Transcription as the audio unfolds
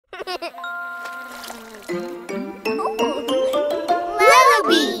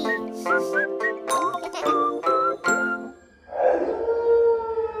Lellobee.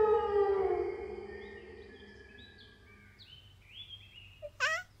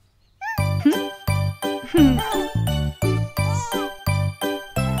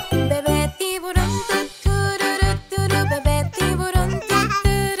 Bebé tiburón, tururú, bebé tiburón,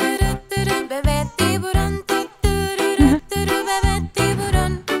 tururú, bebé tiburón, tururú, bebé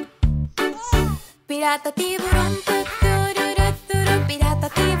tiburón. Pirata tiburón, tururú, pirata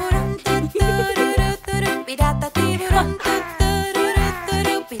tiburón, tururú, pirata tiburón,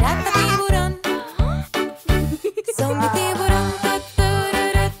 tururú, pirata tiburón. Zombie tiburón,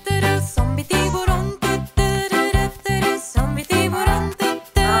 tururú, zombie tiburón, tururú, zombie tiburón,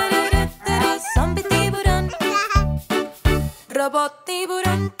 tururú, zombie tiburón. Robot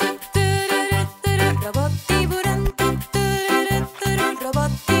tiburón, tururú, robot tiburón, tururú,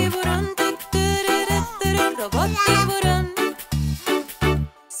 robot tiburón, tururú, robot tiburón.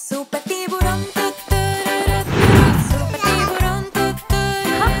 Super tiburón, super tiburón,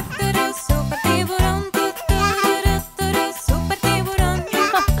 super tiburón, super tiburón.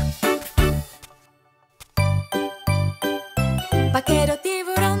 Vaquero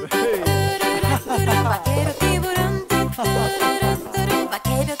tiburón, vaquero tiburón,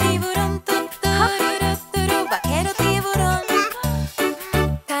 vaquero tiburón, vaquero tiburón.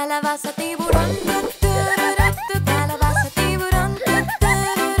 Calabaza tiburón, calabaza tiburón,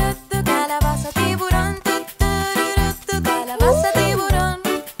 calabaza tiburón, calabaza tiburón.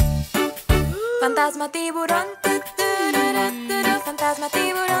 Fantasma tiburón, fantasma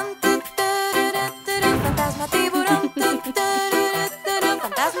tiburón, fantasma tiburón,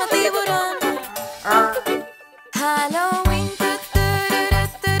 fantasma tiburón. Halloween,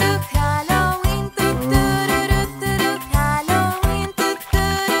 Halloween, Halloween,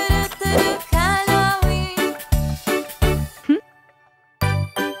 Halloween.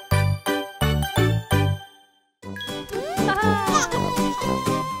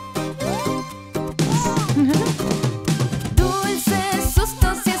 Dulces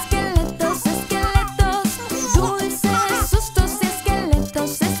sustos y esqueletos, esqueletos. Dulces sustos y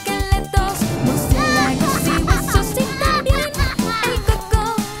esqueletos, esqueletos. Murciélagos y huesos y también el coco.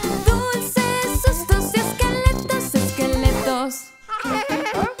 Dulces sustos y esqueletos, esqueletos.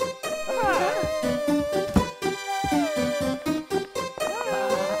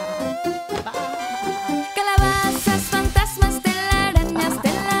 Calabazas, fantasmas, telarañas,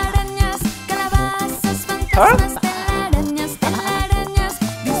 telarañas. Calabazas, fantasmas, telarañas, telarañas.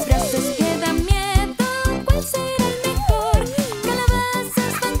 Disfraces que dan miedo, ¿cuál será el mejor?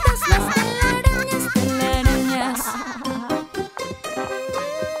 Calabazas, fantasmas, telarañas, telarañas.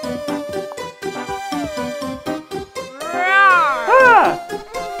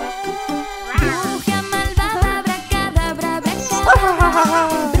 Bruja malvada, abracadabra, abracadabra.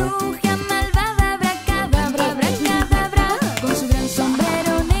 Bruja malvada, abracadabra, abracadabra. Con su gran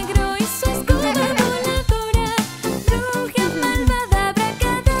sombrero negro y su escoba voladora. Bruja malvada,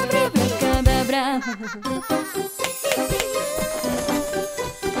 abracadabra, abracadabra.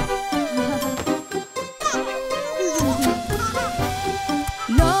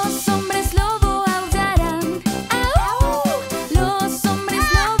 Los hombres lobo aullarán, ¡au! Los hombres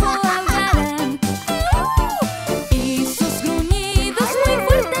lobo aullarán, ¡au! Y sus gruñidos muy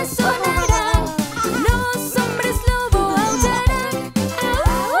fuertes sonarán. Los hombres lobo aullarán,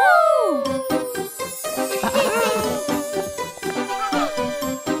 ¡au!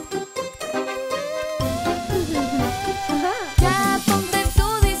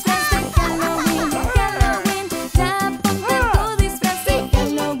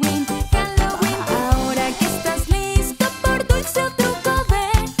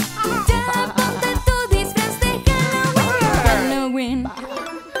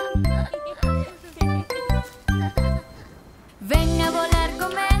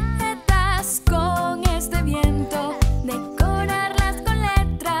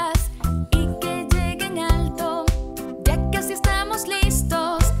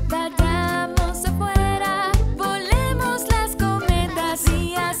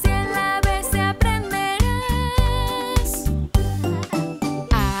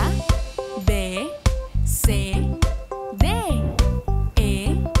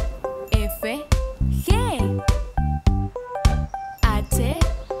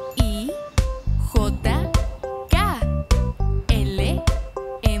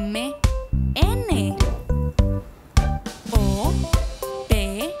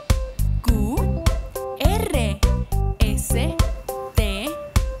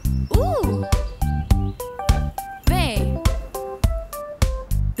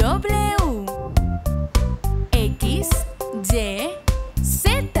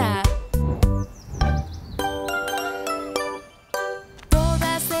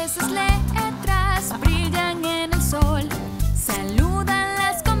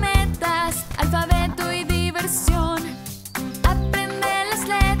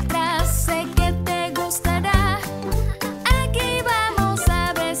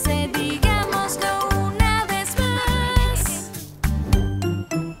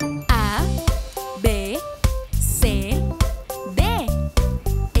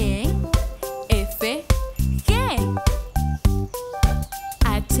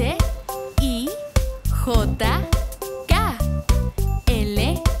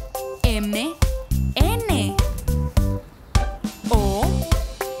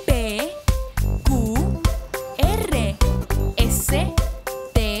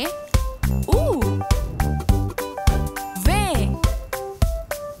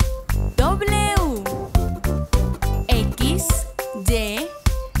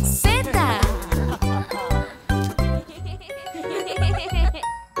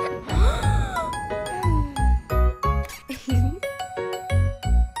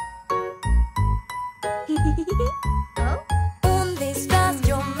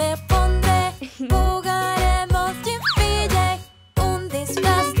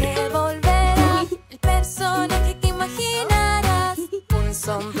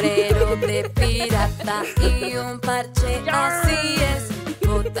 sombrero de pirata y un parche, así es.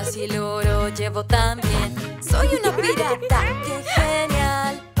 Botas y loro llevo también. Soy una pirata, qué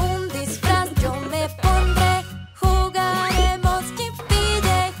genial. Un disfraz yo me pondré. Jugaremos quien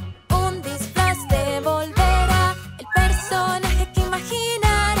pide. Un disfraz te volverá el personaje que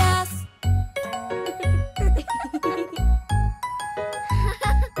imaginarás.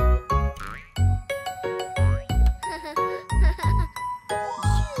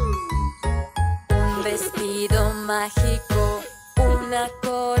 Un vestido mágico, una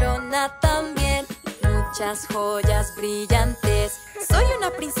corona también, muchas joyas brillantes. Soy una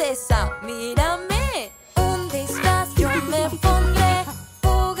princesa, mírame. Un disfraz yo me pondré.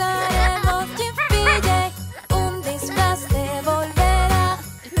 Jugaremos quien pide. Un disfraz te volverá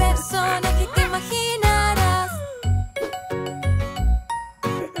el personaje que imaginarás.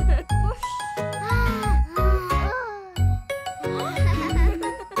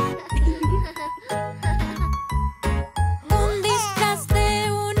 Un disfraz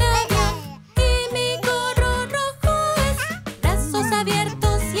de un avión y mi gorro rojo es. Brazos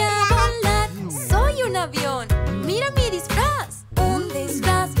abiertos y a volar. Soy un avión, mira mi disfraz. Un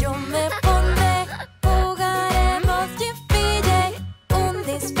disfraz yo me pondré. Jugaremos quien pide. Un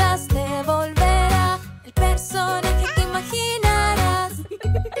disfraz te volverá el personaje que imaginarás.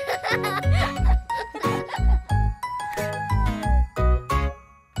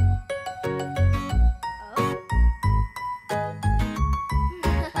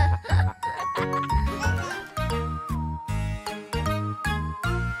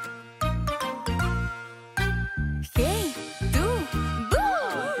 Hey, tú,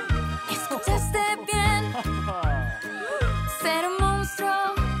 ¿escuchaste bien? Ser un monstruo,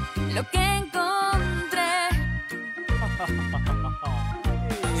 lo que encontré.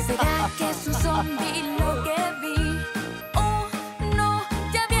 ¿Será que es un zombie lo que vi? Oh, no,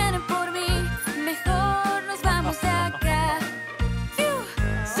 ya vienen por mí. Mejor nos vamos de acá. ¡Fiu!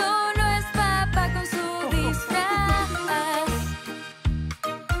 Solo es papá con su disfraz.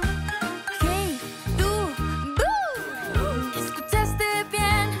 Hey, tú, ¿escuchaste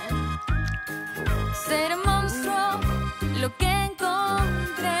bien? Ser un monstruo, lo que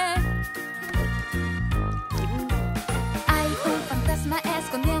encontré. Hay un fantasma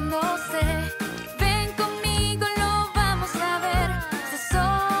escondiéndose. Ven conmigo, lo vamos a ver. Se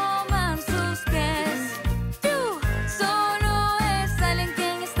asoman sus pies. ¡Fiu! Solo es alguien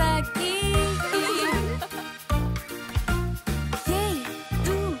quien está aquí. Hey,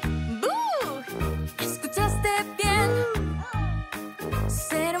 tú, ¿escuchaste bien?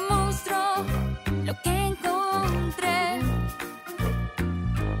 Ser un monstruo, lo que encontré.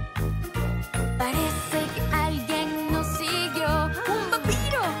 Parece que alguien nos siguió. Un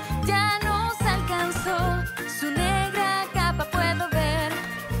vampiro ya nos alcanzó. Su negra capa puedo ver.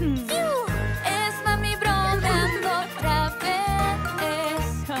 ¡Fiu! Es mami bromeando otra vez.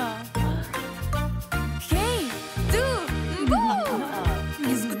 Hey, tú,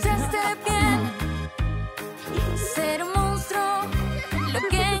 ¿escuchaste bien? Ser un monstruo, lo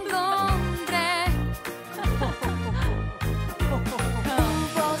que encontré.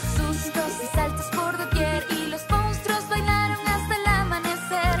 Hubo sustos y saltos por doquier y los monstruos bailaron hasta el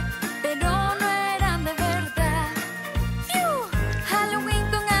amanecer, pero no eran de verdad. ¡Fiu! Halloween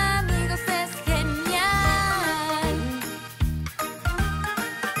con amigos es genial.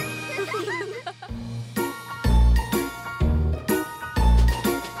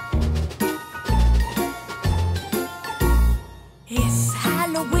 Es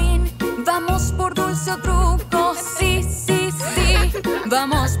Halloween, vamos por dulce o truco. Sí, sí, sí,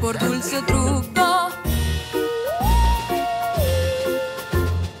 vamos por dulce o truco.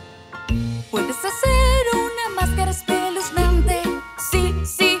 Puedes hacer una máscara espeluznante. Sí,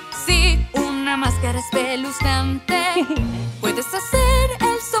 sí, sí, una máscara espeluznante. Puedes hacer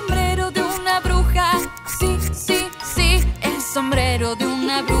el sombrero de una bruja. Sí, sí, sí, el sombrero de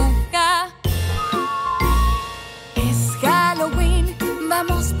una bruja. Es Halloween,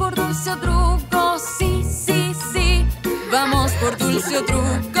 vamos por dulce o truco. Sí, sí, sí, vamos por dulce o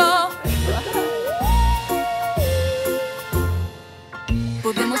truco.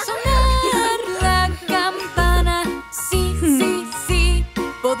 Podemos sonar la campana. Sí, sí, sí,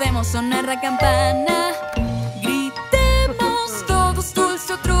 podemos sonar la campana. Gritemos todos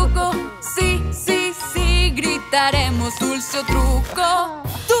dulce o truco. Sí, sí, sí, gritaremos dulce o truco.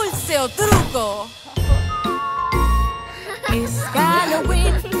 Dulce o truco. Es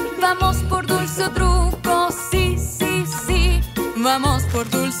Halloween, vamos por dulce o truco. Sí, sí, sí, vamos por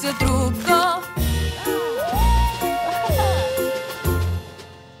dulce o truco.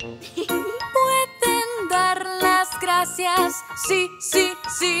 Pueden dar las gracias. sí, sí,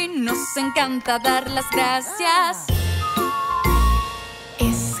 sí, nos encanta dar las gracias.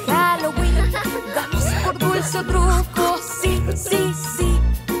 Es Halloween, vamos por dulce o truco. Sí, sí, sí,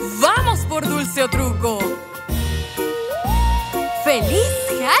 vamos por dulce o truco. ¡Feliz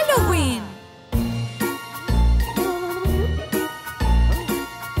Halloween!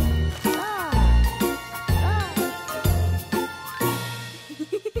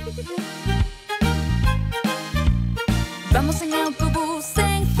 Vamos en autobús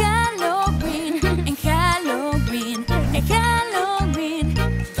en Halloween, en Halloween, en Halloween.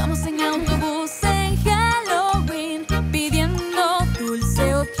 Vamos en autobús en Halloween, pidiendo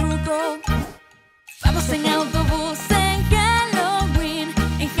dulce o truco. Vamos en autobús en Halloween,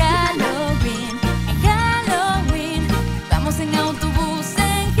 en Halloween, en Halloween. Vamos en autobús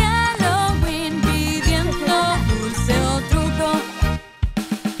en Halloween, pidiendo dulce o truco.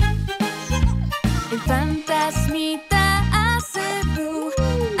 El fantasmita hace boo,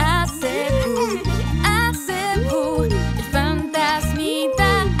 hace boo, hace boo. El fantasmita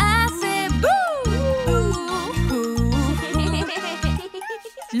hace boo, boo, boo.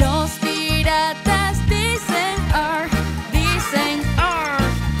 Los piratas dicen ar, dicen ar,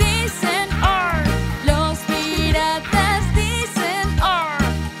 dicen ar. Los piratas dicen ar,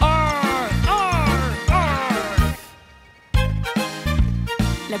 ar, ar, ar.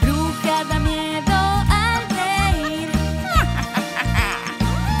 La bruja da miedo al reír.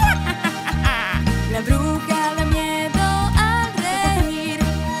 La bruja da miedo al reír.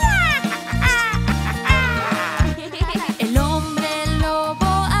 El hombre lobo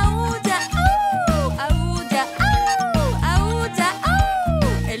aúlla, aúlla, aúlla,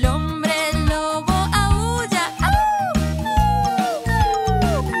 el hombre lobo aúlla,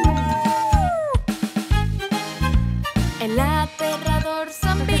 el aterrador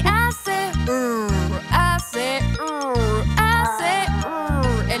zombie hace hace hace.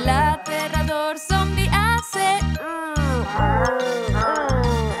 El aterrador zombie hace.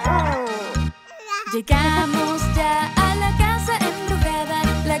 Llegamos ya a la casa embrujada,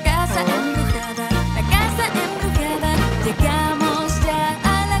 la casa embrujada, la casa embrujada. Llegamos ya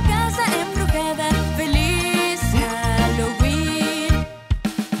a la casa embrujada. ¡Feliz Halloween!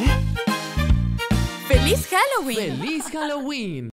 ¡Feliz Halloween! ¡Feliz Halloween!